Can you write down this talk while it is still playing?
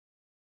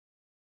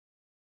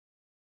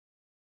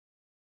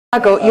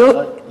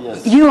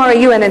Yes. You are a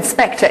UN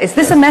inspector. Is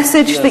this a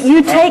message that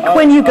you take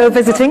when you go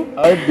visiting?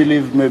 I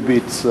believe maybe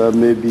it's a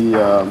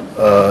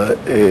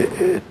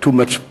too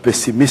much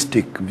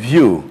pessimistic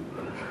view,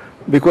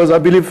 because I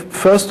believe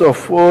first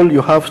of all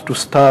you have to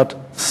start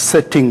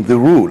setting the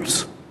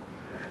rules,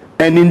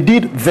 and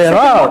indeed there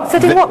are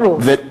setting what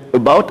rules?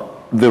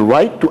 About the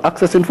right to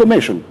access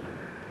information.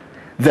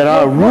 There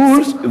are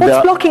rules.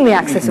 What's blocking the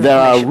access of information?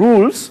 There are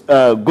rules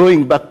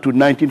going back to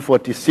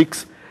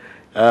 1946.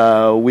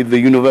 With the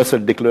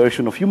Universal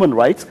Declaration of Human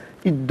Rights,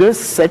 it does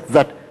set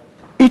that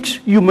each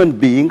human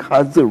being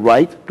has the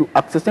right to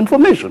access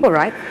information. All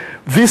right.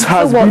 This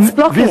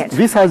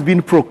has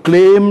been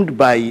proclaimed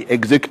by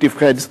executive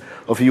heads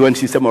of UN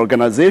system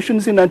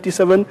organizations in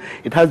 1997.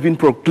 It has been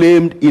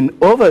proclaimed in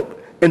other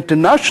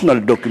international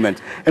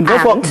documents. And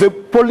therefore, the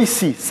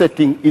policy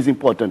setting is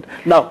important.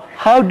 Now,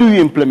 how do you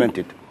implement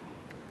it?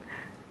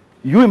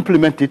 You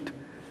implement it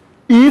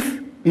if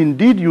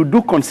indeed you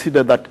do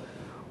consider that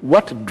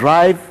what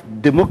drives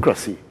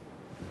democracy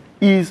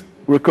is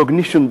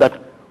recognition that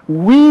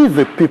we,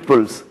 the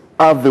peoples,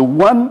 are the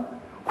one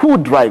who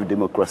drive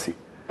democracy.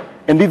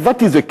 And if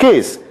that is the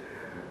case,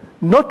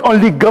 not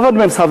only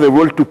governments have a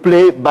role to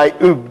play by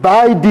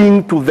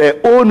abiding to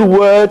their own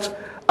words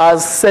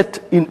as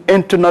set in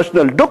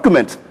international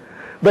documents,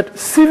 but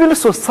civil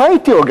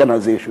society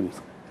organizations,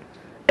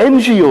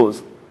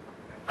 NGOs,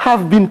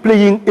 have been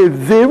playing a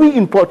very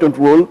important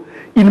role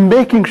in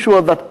making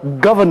sure that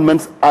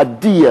governments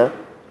adhere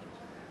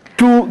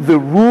to the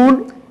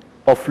rule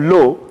of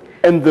law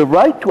and the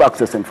right to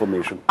access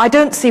information. I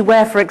don't see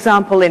where, for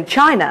example, in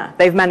China,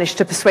 they've managed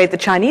to persuade the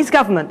Chinese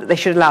government that they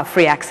should allow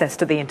free access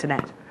to the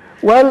internet.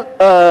 Well,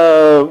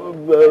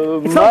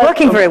 it's not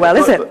working very well,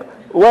 is it?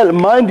 Well,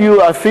 mind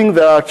you, I think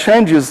there are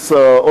changes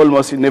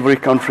almost in every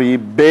country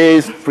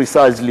based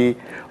precisely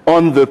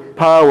on the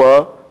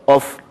power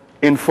of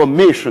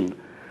information.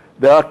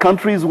 There are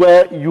countries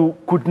where you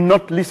could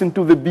not listen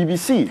to the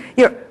BBC,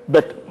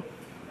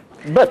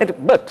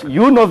 but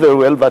you know very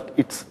well that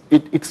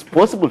it's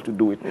possible to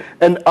do it.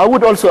 And I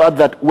would also add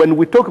that when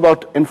we talk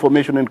about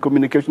information and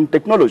communication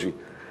technology,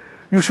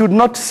 you should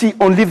not see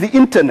only the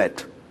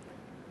internet.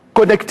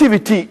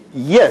 Connectivity,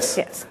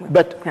 yes.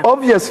 But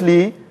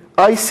obviously,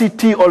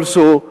 ICT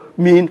also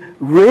means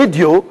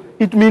radio,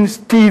 it means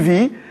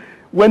TV.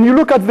 When you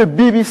look at the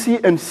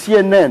BBC and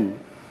CNN,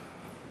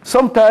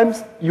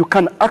 sometimes you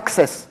can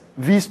access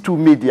these two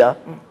media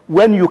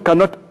when you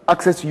cannot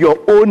access your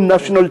own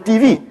national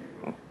TV.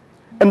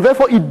 And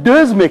therefore, it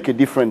does make a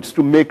difference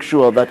to make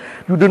sure that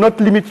you do not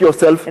limit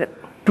yourself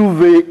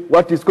to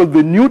what is called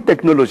the new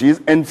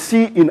technologies and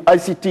see in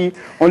ICT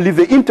only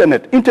the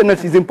internet.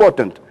 Internet is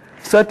important,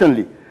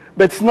 certainly,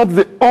 but it's not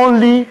the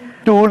only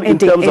tool in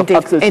terms of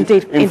access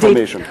to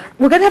information.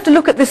 We're going to have to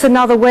look at this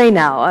another way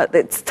now.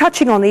 It's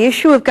touching on the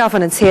issue of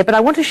governance here, but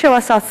I want to show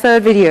us our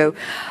third video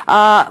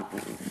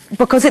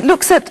because it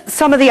looks at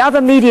some of the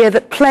other media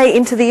that play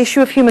into the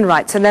issue of human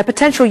rights and their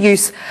potential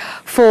use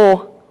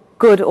for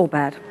good or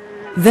bad.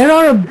 There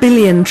are 1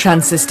 billion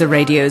transistor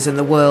radios in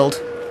the world.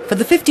 For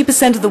the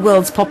 50% of the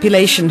world's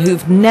population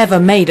who've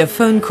never made a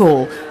phone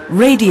call,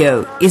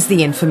 radio is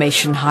the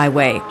information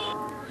highway.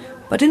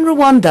 But in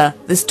Rwanda,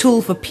 this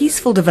tool for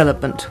peaceful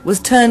development was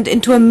turned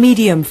into a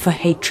medium for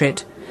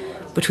hatred.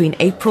 Between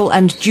April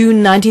and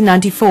June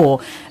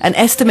 1994, an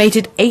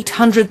estimated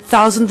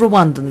 800,000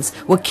 Rwandans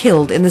were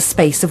killed in the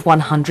space of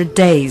 100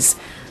 days.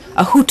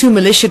 A Hutu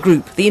militia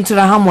group, the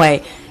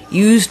Interahamwe,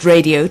 used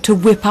radio to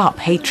whip up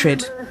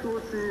hatred.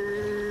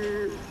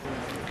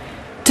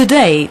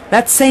 Today,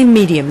 that same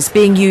medium's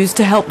being used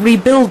to help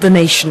rebuild the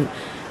nation,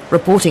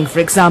 reporting, for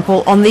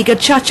example, on the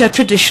Gacaca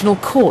traditional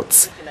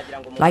courts.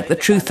 Like the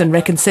Truth and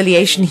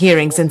Reconciliation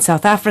hearings in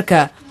South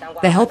Africa,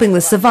 they're helping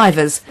the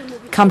survivors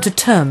come to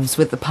terms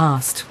with the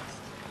past.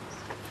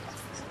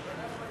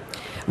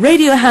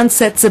 Radio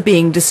handsets are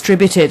being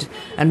distributed,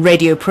 and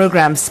radio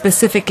programs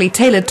specifically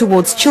tailored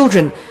towards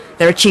children.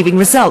 They're achieving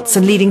results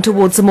and leading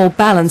towards a more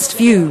balanced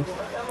view.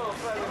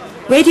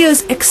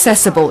 Radio's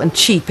accessible and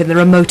cheap in the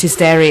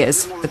remotest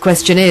areas. The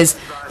question is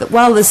that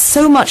while there's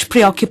so much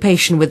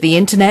preoccupation with the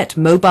internet,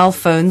 mobile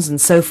phones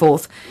and so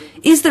forth,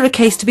 is there a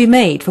case to be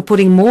made for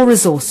putting more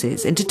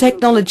resources into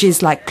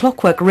technologies like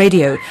clockwork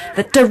radio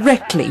that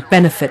directly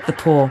benefit the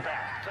poor?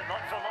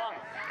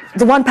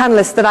 The one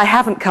panellist that I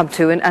haven't come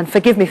to, and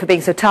forgive me for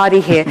being so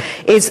tardy here,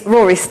 is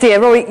Rory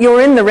Steer. Rory,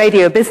 you're in the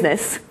radio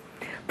business.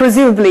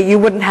 Presumably you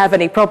wouldn't have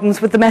any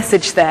problems with the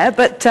message there,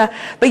 but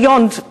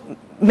beyond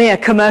mere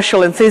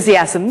commercial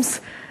enthusiasms.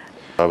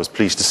 I was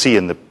pleased to see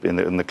in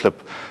the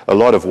clip a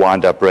lot of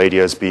wind-up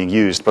radios being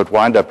used, but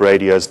wind-up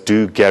radios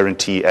do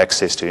guarantee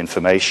access to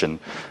information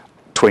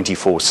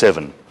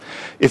 24/7.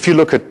 If you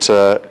look at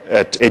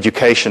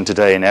education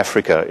today in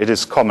Africa, it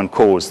is common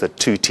cause that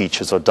 2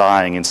 teachers are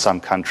dying in some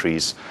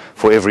countries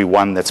for every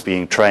 1 that's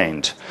being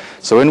trained.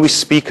 So when we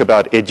speak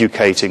about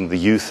educating the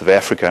youth of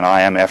Africa, and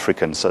I am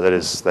African, so that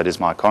is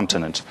my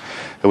continent,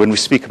 and when we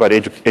speak about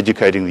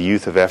educating the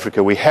youth of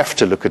Africa, we have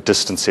to look at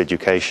distance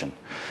education.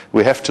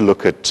 We have to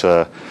look at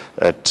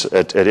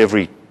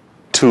every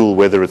tool,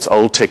 whether it's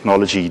old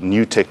technology,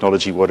 new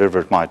technology, whatever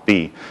it might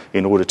be,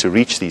 in order to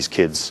reach these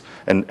kids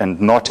and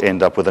not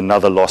end up with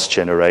another lost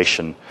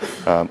generation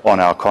on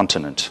our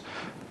continent.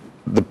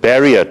 The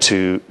barrier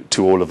to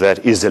all of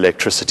that is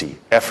electricity.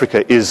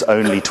 Africa is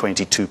only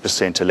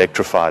 22%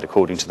 electrified,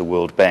 according to the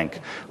World Bank.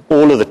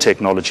 All of the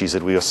technologies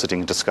that we are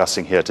sitting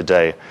discussing here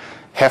today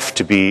have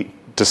to be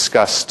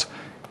discussed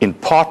in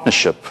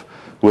partnership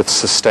with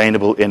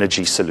sustainable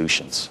energy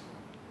solutions.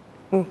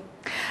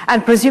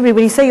 And presumably,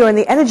 when you say you're in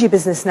the energy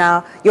business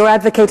now, you're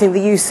advocating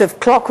the use of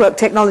clockwork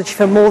technology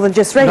for more than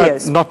just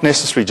radios? Not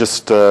necessarily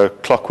just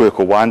clockwork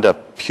or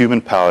wind-up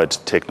human-powered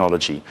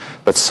technology,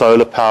 but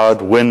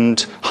solar-powered,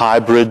 wind,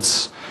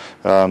 hybrids,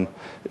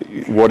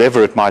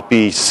 whatever it might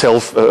be,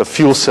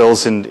 fuel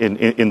cells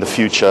in the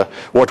future.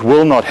 What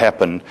will not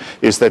happen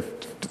is that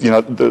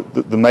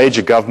the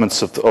major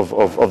governments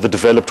of the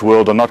developed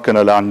world are not going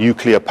to allow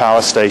nuclear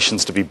power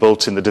stations to be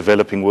built in the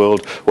developing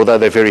world, although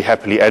they're very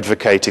happily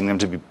advocating them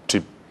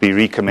to be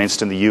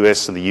recommenced in the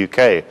US and the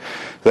UK.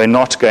 They're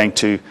not going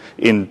to,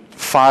 in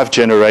 5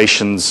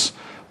 generations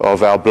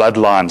of our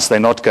bloodlines, they're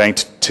not going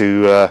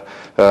to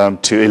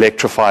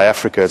electrify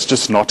Africa. It's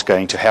just not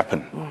going to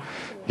happen.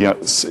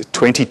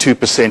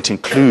 22%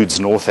 includes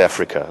North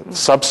Africa.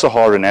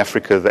 Sub-Saharan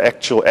Africa, the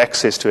actual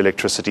access to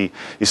electricity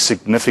is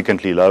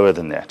significantly lower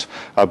than that.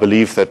 I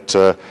believe that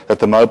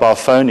the mobile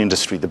phone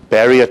industry, the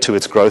barrier to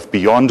its growth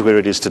beyond where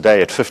it is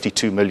today at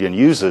 52 million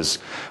users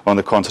on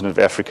the continent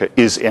of Africa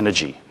is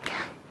energy.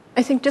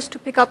 I think just to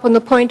pick up on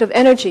the point of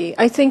energy,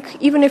 I think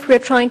even if we're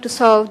trying to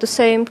solve the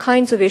same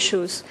kinds of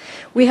issues,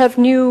 we have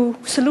new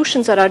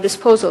solutions at our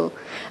disposal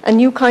and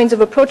new kinds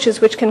of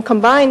approaches which can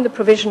combine the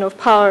provision of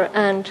power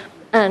and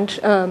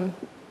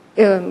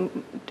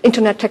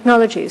internet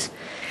technologies.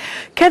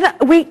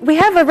 We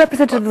have a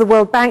representative of the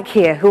World Bank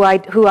here who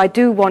I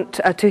do want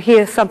to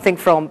hear something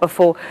from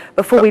before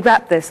we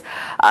wrap this.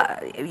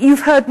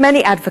 You've heard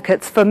many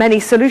advocates for many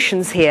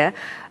solutions here.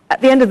 At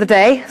the end of the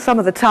day, some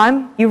of the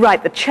time, you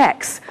write the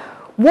checks.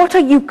 What are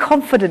you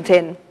confident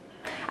in,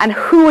 and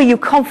who are you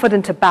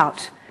confident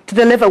about to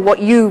deliver what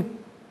you,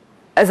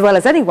 as well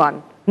as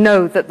anyone,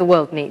 know that the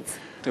world needs?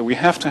 We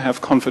have to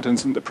have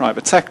confidence in the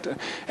private sector.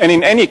 And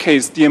in any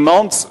case, the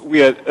amounts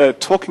we are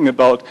talking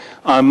about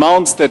are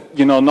amounts that,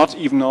 not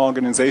even an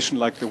organization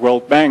like the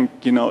World Bank,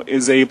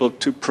 is able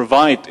to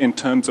provide in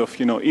terms of,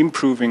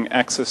 improving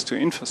access to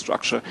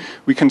infrastructure.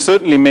 We can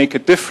certainly make a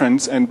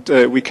difference, and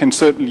we can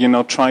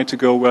certainly, try to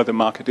go where the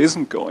market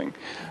isn't going.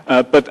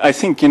 But I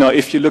think,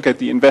 if you look at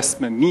the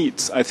investment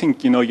needs, I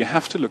think, you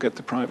have to look at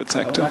the private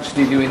sector. How much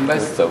did you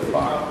invest so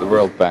far, the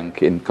World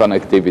Bank, in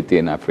connectivity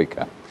in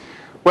Africa?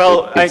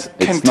 Well, I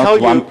can tell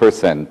you...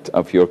 It's not 1%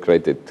 of your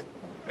credit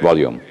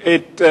volume.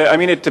 It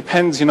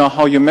depends,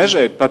 how you measure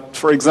it. But,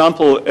 for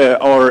example,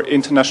 our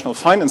International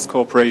Finance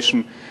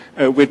Corporation,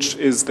 which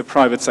is the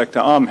private sector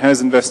arm,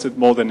 has invested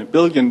more than $1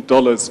 billion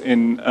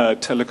in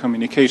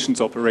telecommunications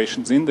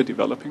operations in the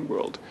developing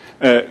world.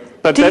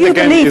 But do you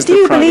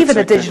believe in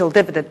a digital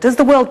dividend? Does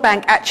the World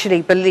Bank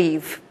actually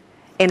believe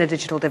in a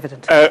digital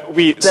dividend?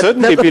 We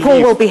certainly believe... The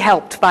poor will be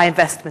helped by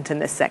investment in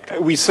this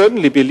sector. We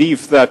certainly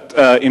believe that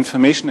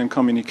information and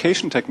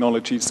communication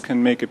technologies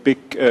can make a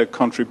big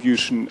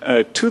contribution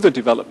to the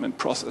development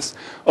process.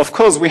 Of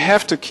course, we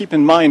have to keep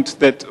in mind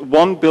that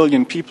 1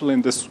 billion people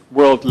in this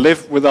world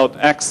live without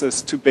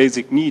access to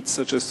basic needs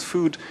such as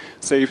food,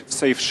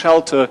 safe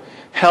shelter,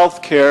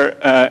 healthcare,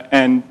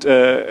 and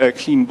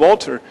clean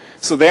water.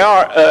 So there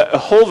are a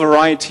whole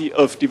variety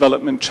of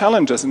development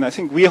challenges, and I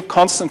think we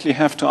constantly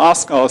have to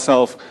ask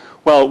ourselves,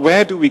 well,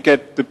 where do we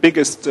get the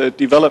biggest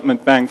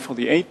development bang for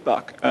the $8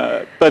 buck?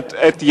 But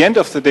at the end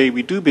of the day,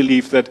 we do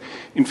believe that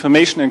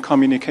information and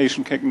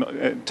communication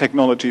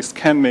technologies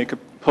can make a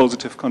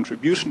positive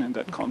contribution in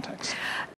that context.